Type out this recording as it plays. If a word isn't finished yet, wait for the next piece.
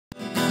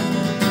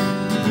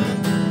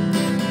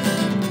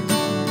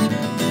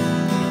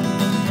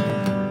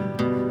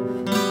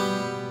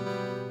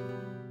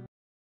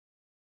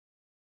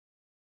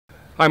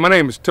Hi, my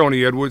name is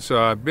Tony Edwards.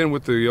 I've been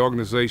with the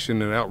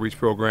organization and outreach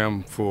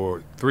program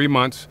for 3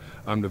 months.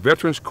 I'm the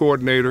Veterans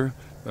Coordinator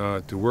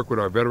to work with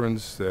our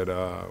veterans that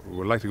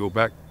would like to go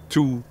back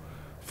to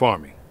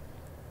farming.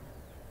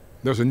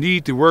 There's a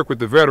need to work with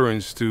the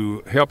veterans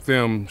to help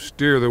them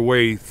steer their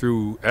way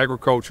through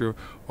agriculture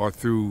or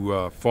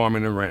through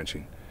farming and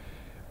ranching.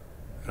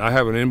 I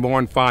have an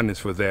inborn fondness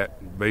for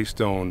that based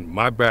on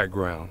my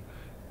background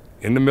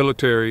in the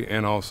military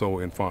and also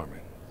in farming.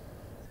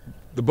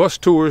 The bus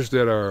tours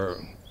that are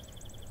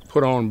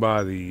put on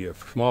by the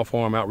Small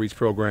Farm Outreach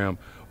Program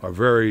are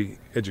very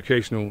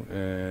educational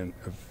and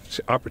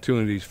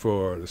opportunities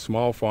for the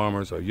small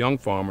farmers or young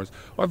farmers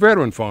or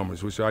veteran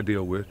farmers, which I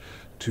deal with,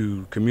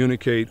 to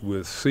communicate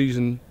with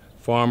seasoned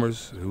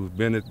farmers who've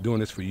been doing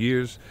this for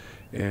years,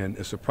 and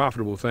it's a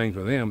profitable thing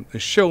for them,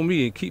 and show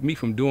me and keep me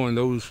from doing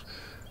those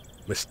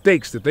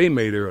mistakes that they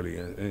made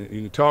earlier. And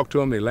you can talk to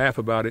them, they laugh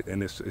about it,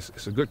 and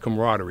it's a good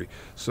camaraderie.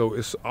 So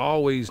it's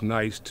always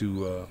nice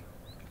to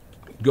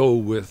go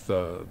with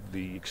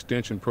the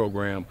extension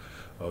program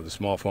of the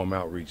Small Farm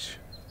Outreach.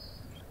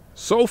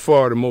 So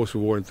far, the most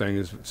rewarding thing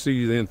is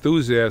see the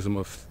enthusiasm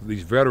of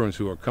these veterans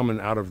who are coming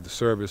out of the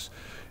service.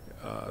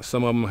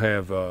 Some of them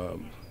have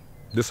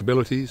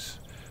disabilities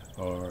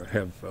or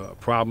have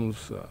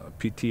problems,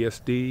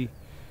 PTSD.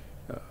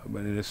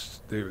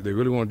 They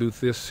really want to do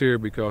this here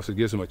because it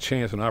gives them a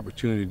chance, an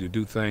opportunity to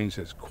do things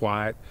that's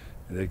quiet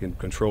and they can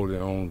control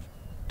their own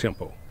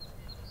tempo.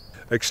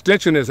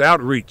 Extension is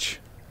outreach.